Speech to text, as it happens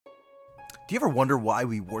Do you ever wonder why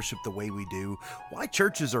we worship the way we do? Why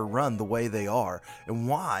churches are run the way they are? And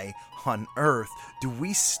why on earth do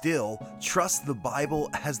we still trust the Bible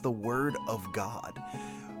as the Word of God?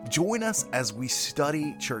 Join us as we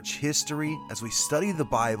study church history, as we study the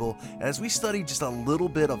Bible, and as we study just a little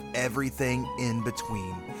bit of everything in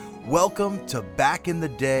between. Welcome to Back in the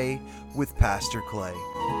Day with Pastor Clay.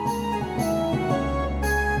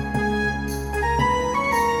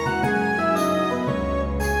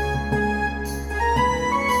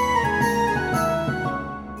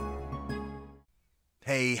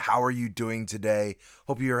 Hey, how are you doing today?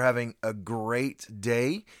 Hope you're having a great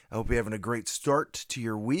day. I hope you're having a great start to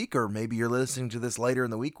your week, or maybe you're listening to this later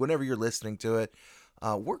in the week, whenever you're listening to it.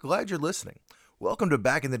 We're glad you're listening. Welcome to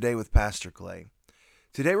Back in the Day with Pastor Clay.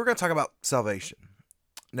 Today we're going to talk about salvation.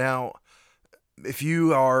 Now, if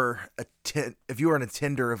you are an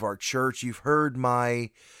attender of our church, you've heard my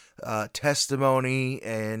testimony,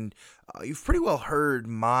 and you've pretty well heard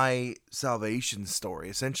my salvation story.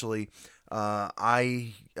 Essentially,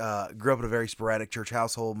 I grew up in a very sporadic church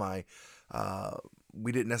household.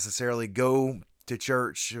 We didn't necessarily go to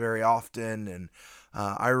church very often, and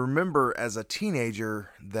I remember as a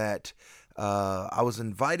teenager that I was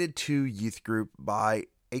invited to youth group by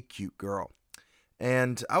a cute girl.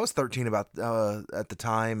 And I was 13 at the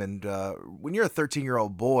time, and when you're a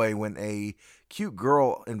 13-year-old boy, when a cute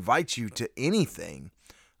girl invites you to anything,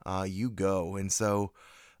 you go. And so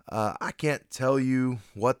I can't tell you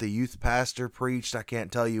what the youth pastor preached. I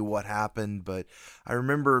can't tell you what happened, but I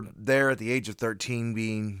remember there at the age of 13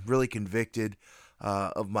 being really convicted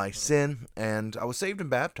of my sin, and I was saved and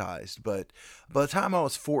baptized. But by the time I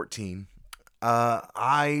was 14,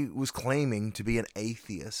 I was claiming to be an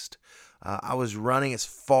atheist. I was running as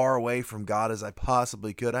far away from God as I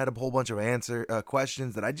possibly could. I had a whole bunch of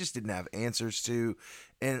questions that I just didn't have answers to,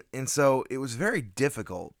 and so it was very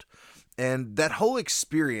difficult. And that whole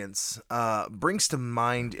experience brings to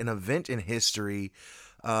mind an event in history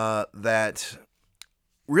that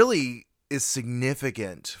really is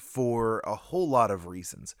significant for a whole lot of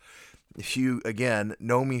reasons. If you, again,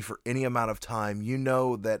 know me for any amount of time, you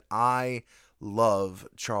know that I love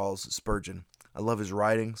Charles Spurgeon. I love his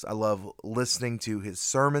writings. I love listening to his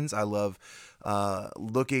sermons. I love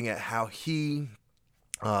looking at how he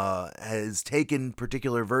has taken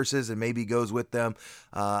particular verses and maybe goes with them.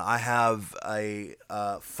 I have a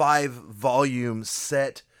 5-volume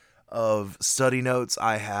set of study notes.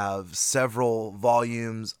 I have several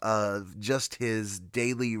volumes of just his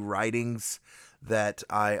daily writings that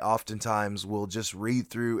I oftentimes will just read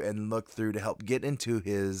through and look through to help get into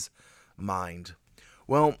his mind.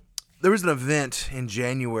 Well, there was an event in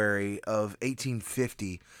January of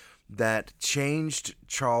 1850 that changed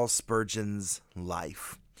Charles Spurgeon's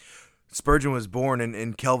life. Spurgeon was born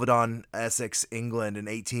in Kelvedon, Essex, England in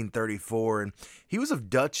 1834, and he was of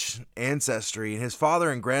Dutch ancestry, and his father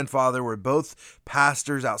and grandfather were both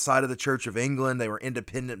pastors outside of the Church of England. They were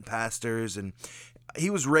independent pastors, and he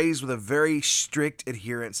was raised with a very strict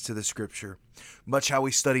adherence to the Scripture, much how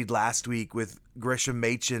we studied last week with Gresham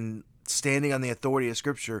Machen standing on the authority of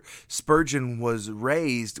Scripture. Spurgeon was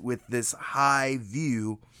raised with this high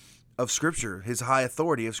view of Scripture, his high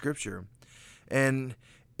authority of Scripture. And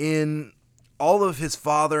in all of his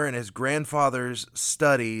father and his grandfather's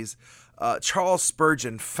studies, Charles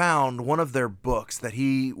Spurgeon found one of their books that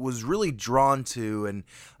he was really drawn to, and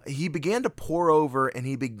he began to pore over, and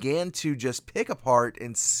he began to just pick apart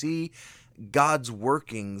and see God's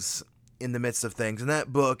workings in the midst of things. And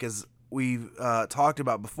that book, as we've talked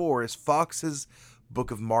about before, is Fox's Book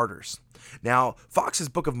of Martyrs. Now, Fox's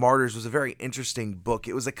Book of Martyrs was a very interesting book.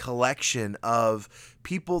 It was a collection of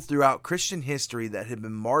people throughout Christian history that had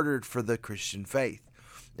been martyred for the Christian faith.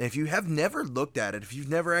 And if you have never looked at it, if you've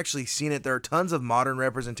never actually seen it, there are tons of modern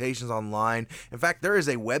representations online. In fact, there is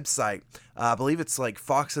a website, I believe it's like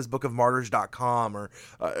foxesbookofmartyrs.com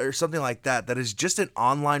or something like that, that is just an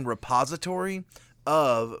online repository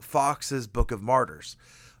of Fox's Book of Martyrs.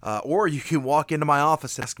 Or you can walk into my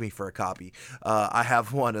office and ask me for a copy. I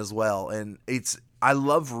have one as well, and I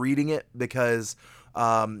love reading it because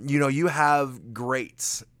you have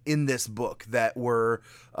greats in this book that were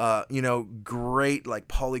great, like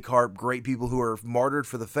Polycarp, great people who are martyred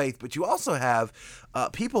for the faith. But you also have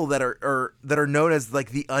people that are known as like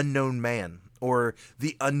the unknown man or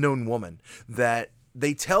the unknown woman, that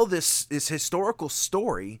they tell this historical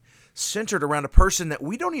story centered around a person that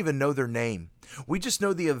we don't even know their name. We just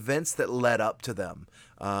know the events that led up to them.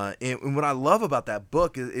 And what I love about that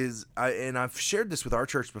book is and I've shared this with our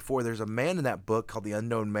church before, there's a man in that book called The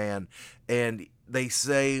Unknown Man, and they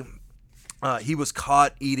say He was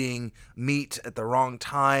caught eating meat at the wrong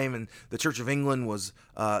time, and the Church of England was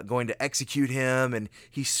going to execute him. And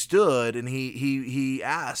he stood and he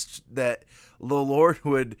asked that the Lord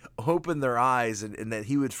would open their eyes and that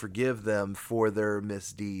he would forgive them for their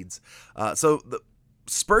misdeeds.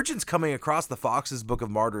 Spurgeon's coming across the Fox's Book of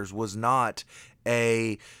Martyrs was not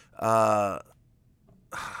a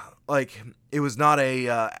it was not a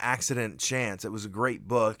accident chance. It was a great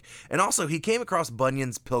book. And also he came across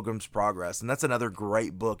Bunyan's Pilgrim's Progress, and that's another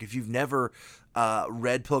great book. If you've never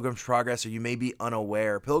read Pilgrim's Progress, or you may be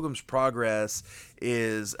unaware, Pilgrim's Progress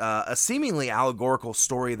is a seemingly allegorical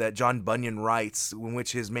story that John Bunyan writes, in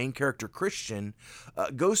which his main character, Christian,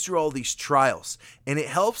 goes through all these trials. And it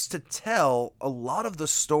helps to tell a lot of the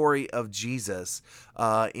story of Jesus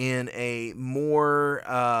in a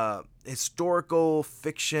more historical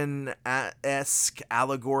fiction-esque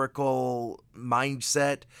allegorical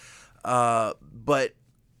mindset, but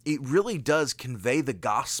it really does convey the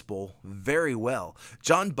gospel very well.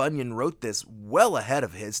 John Bunyan wrote this well ahead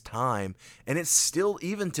of his time, and it's still,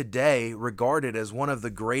 even today, regarded as one of the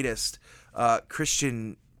greatest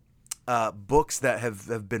Christian books that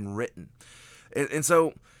have been written. And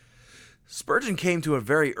so Spurgeon came to a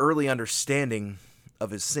very early understanding of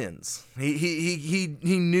his sins. He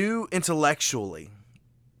knew intellectually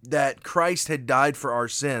that Christ had died for our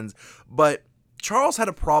sins, but Charles had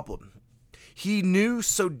a problem. He knew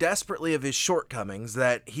so desperately of his shortcomings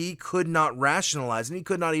that he could not rationalize, and he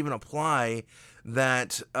could not even apply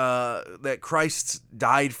that Christ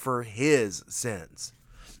died for his sins.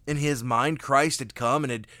 In his mind, Christ had come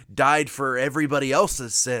and had died for everybody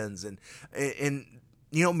else's sins, and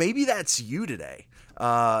maybe that's you today.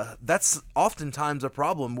 That's oftentimes a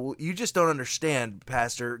problem. Well, you just don't understand,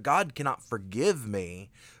 Pastor. God cannot forgive me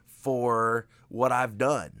for what I've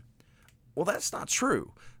done. Well, that's not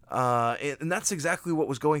true. And that's exactly what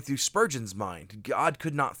was going through Spurgeon's mind. God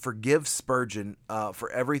could not forgive Spurgeon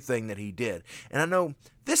for everything that he did. And I know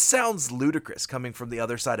this sounds ludicrous coming from the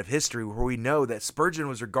other side of history, where we know that Spurgeon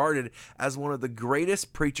was regarded as one of the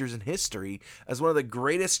greatest preachers in history, as one of the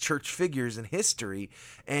greatest church figures in history,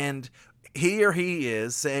 and here he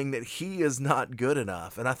is saying that he is not good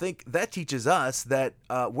enough. And I think that teaches us that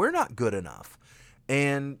we're not good enough.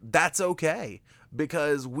 And that's okay,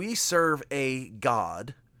 because we serve a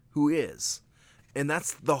God who is. And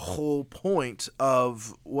that's the whole point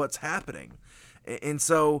of what's happening. And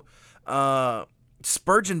so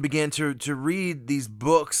Spurgeon began to read these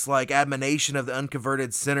books like Admonition of the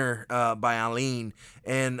Unconverted Sinner by Alleine,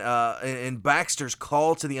 and Baxter's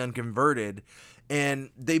Call to the Unconverted. And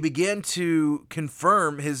they began to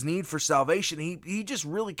confirm his need for salvation. He just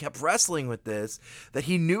really kept wrestling with this, that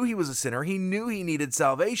he knew he was a sinner. He knew he needed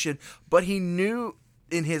salvation, but he knew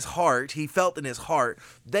in his heart, he felt in his heart,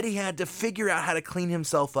 that he had to figure out how to clean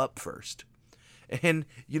himself up first. And,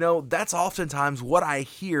 that's oftentimes what I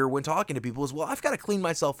hear when talking to people is, well, I've got to clean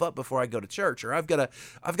myself up before I go to church, or I've got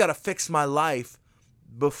to fix my life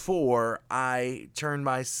before I turn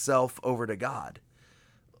myself over to God.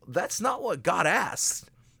 That's not what God asks.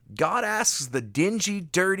 God asks the dingy,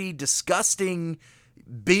 dirty, disgusting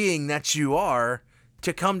being that you are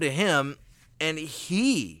to come to him, and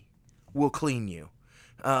he will clean you.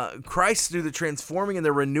 Christ, through the transforming and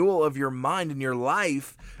the renewal of your mind and your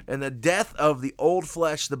life, and the death of the old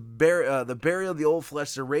flesh, the burial of the old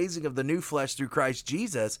flesh, the raising of the new flesh through Christ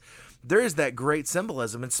Jesus, there is that great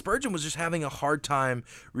symbolism. And Spurgeon was just having a hard time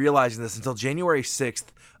realizing this until January 6th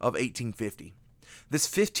of 1850. This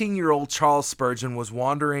 15-year-old Charles Spurgeon was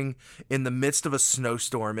wandering in the midst of a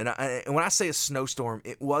snowstorm. And when I say a snowstorm,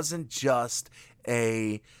 it wasn't just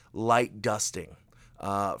a light dusting.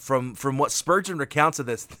 From what Spurgeon recounts of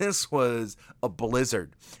this was a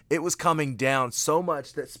blizzard. It was coming down so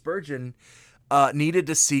much that Spurgeon needed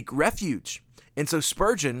to seek refuge. And so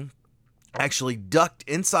Spurgeon actually ducked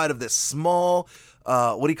inside of this small,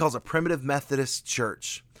 what he calls a primitive Methodist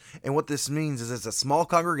church. And what this means is it's a small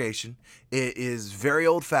congregation. It is very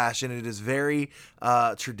old-fashioned. It is very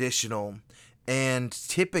traditional. And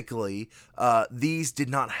typically, these did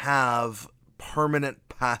not have permanent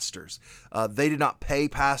pastors. They did not pay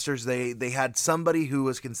pastors. They had somebody who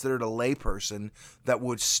was considered a layperson that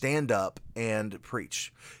would stand up and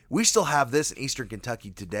preach. We still have this in Eastern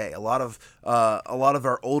Kentucky today. A lot of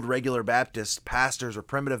our old regular Baptist pastors or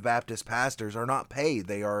primitive Baptist pastors are not paid.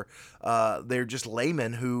 They're just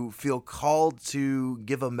laymen who feel called to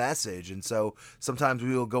give a message. And so sometimes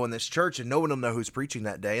we will go in this church and no one will know who's preaching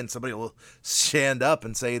that day, and somebody will stand up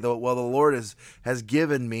and say, "Well, the Lord has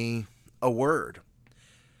given me a word."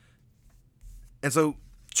 And so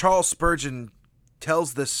Charles Spurgeon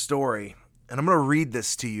tells this story, and I'm going to read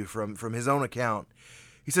this to you from his own account.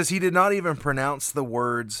 He He says he did not even pronounce the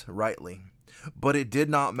words rightly, but it did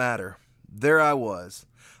not matter. There I was.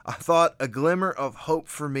 I thought a glimmer of hope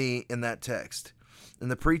for me in that text. And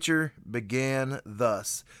the preacher began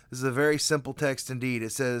thus. This is a very simple text indeed.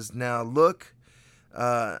 It says, now look,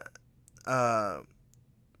 it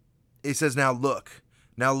says, now look.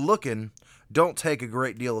 Now looking don't take a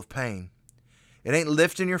great deal of pain. It ain't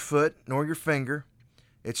lifting your foot nor your finger.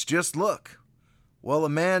 It's just look. Well, a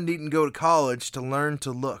man needn't go to college to learn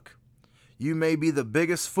to look. You may be the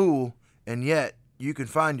biggest fool, and yet you can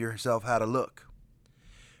find yourself how to look.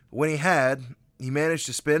 When he managed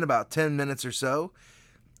to spend about 10 minutes or so.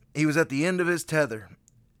 He was at the end of his tether,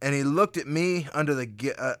 and he looked at me under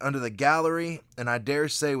the gallery, and I dare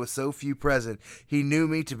say with so few present, he knew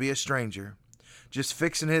me to be a stranger, just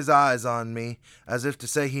fixing his eyes on me as if to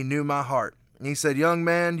say he knew my heart. And he said, young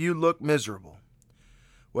man, you look miserable.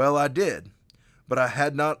 Well, I did, but I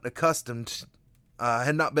had not been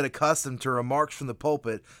accustomed to remarks from the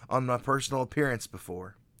pulpit on my personal appearance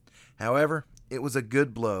before. However, it was a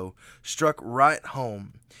good blow, struck right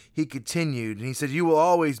home. He continued, and he said, you will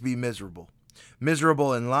always be miserable.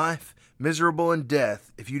 Miserable in life, miserable in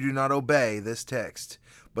death, if you do not obey this text.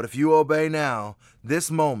 But if you obey now,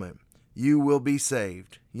 this moment, you will be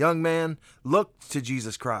saved. Young man, look to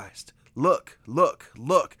Jesus Christ. Look, look,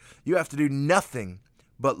 look. You have to do nothing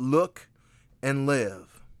but look and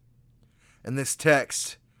live. And this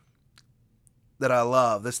text that I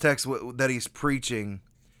love, this text that he's preaching,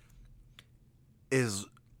 is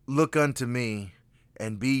look unto me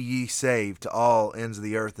and be ye saved to all ends of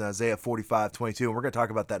the earth in Isaiah 45:22. And we're going to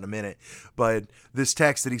talk about that in a minute. But this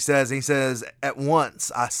text that he says, at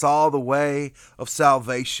once I saw the way of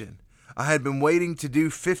salvation. I had been waiting to do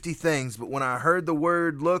 50 things, but when I heard the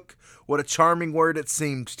word look, what a charming word it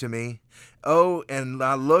seemed to me. Oh, and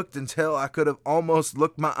I looked until I could have almost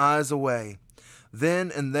looked my eyes away.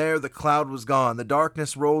 Then and there the cloud was gone, the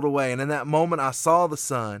darkness rolled away, and in that moment I saw the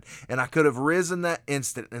sun, and I could have risen that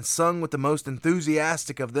instant and sung with the most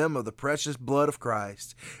enthusiastic of them of the precious blood of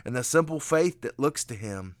Christ, and the simple faith that looks to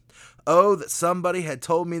him. Oh, that somebody had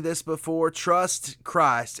told me this before. Trust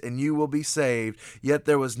Christ and you will be saved. Yet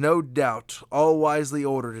there was no doubt, all wisely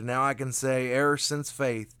ordered, and now I can say, e'er since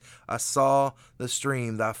faith I saw the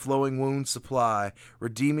stream, thy flowing wounds supply.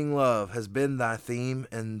 Redeeming love has been thy theme,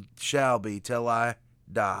 and shall be till I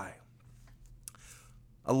die.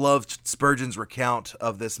 I loved Spurgeon's recount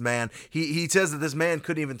of this man. He says that this man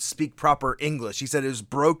couldn't even speak proper English. He said it was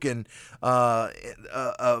broken English.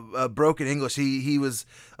 He was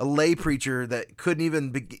a lay preacher that couldn't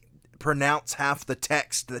even pronounce half the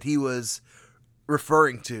text that he was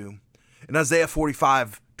referring to. In Isaiah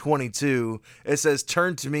 45:22, it says,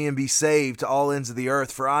 turn to me and be saved to all ends of the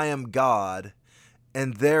earth, for I am God,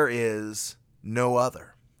 and there is no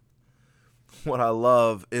other. What I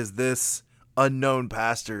love is this unknown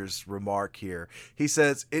pastor's remark here. He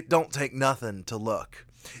says, it don't take nothing to look.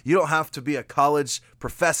 You don't have to be a college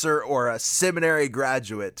professor or a seminary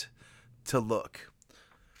graduate to look.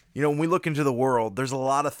 You know, when we look into the world, there's a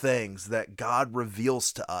lot of things that God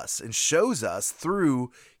reveals to us and shows us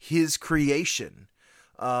through his creation.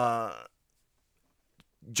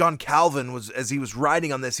 John Calvin as he was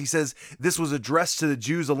writing on this, he says this was addressed to the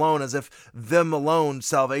Jews alone, as if them alone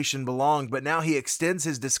salvation belonged. But now he extends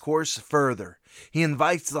his discourse further. He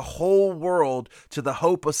invites the whole world to the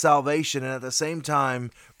hope of salvation, and at the same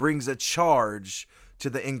time brings a charge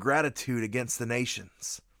to the ingratitude against the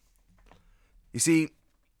nations. You see,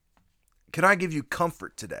 can I give you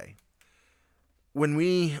comfort today? When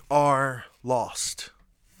we are lost,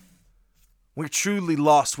 we're truly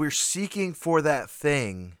lost. We're seeking for that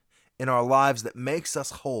thing in our lives that makes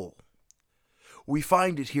us whole. We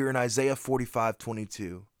find it here in Isaiah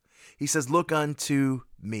 45:22. He says, look unto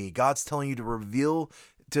me. God's telling you to reveal,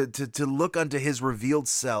 to look unto his revealed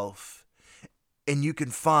self, and you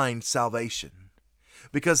can find salvation.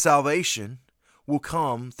 Because salvation will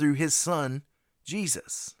come through his son,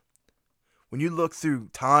 Jesus. When you look through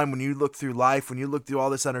time, when you look through life, when you look through all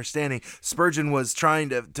this understanding, Spurgeon was trying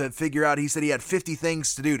to figure out, he said he had 50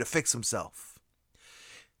 things to do to fix himself.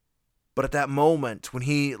 But at that moment, when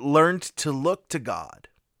he learned to look to God,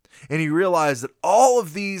 and he realized that all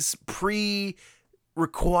of these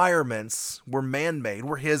pre-requirements were man-made,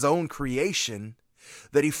 were his own creation,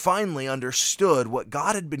 that he finally understood what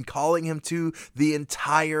God had been calling him to the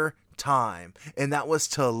entire time. And that was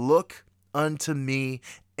to look unto me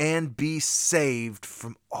and be saved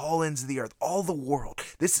from all ends of the earth, all the world.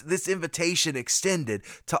 This invitation extended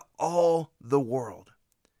to all the world.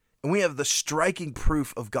 And we have the striking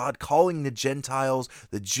proof of God calling the Gentiles,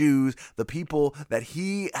 the Jews, the people that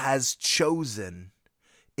he has chosen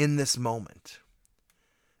in this moment.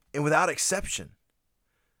 and without exception,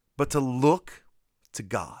 but to look to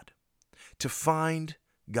God, to find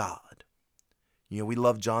God. We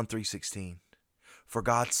love John 3:16. For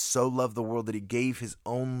God so loved the world that he gave his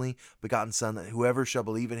only begotten Son, that whoever shall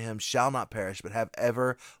believe in him shall not perish, but have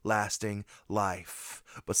everlasting life.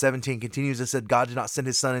 But 17 continues and said, God did not send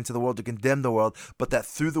his Son into the world to condemn the world, but that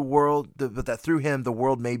through him the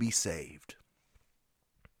world may be saved.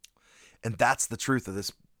 And that's the truth of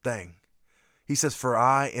this thing. He says, for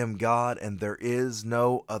I am God and there is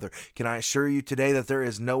no other. Can I assure you today that there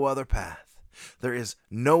is no other path? There is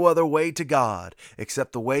no other way to God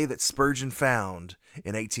except the way that Spurgeon found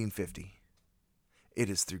in 1850. It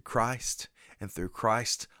is through Christ and through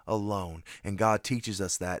Christ alone. And God teaches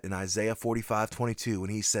us that in Isaiah 45:22 when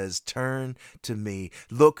he says, turn to me,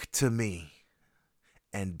 look to me,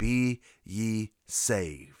 and be ye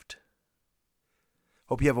saved.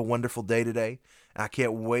 Hope you have a wonderful day today. And I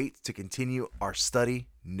can't wait to continue our study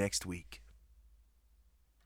next week.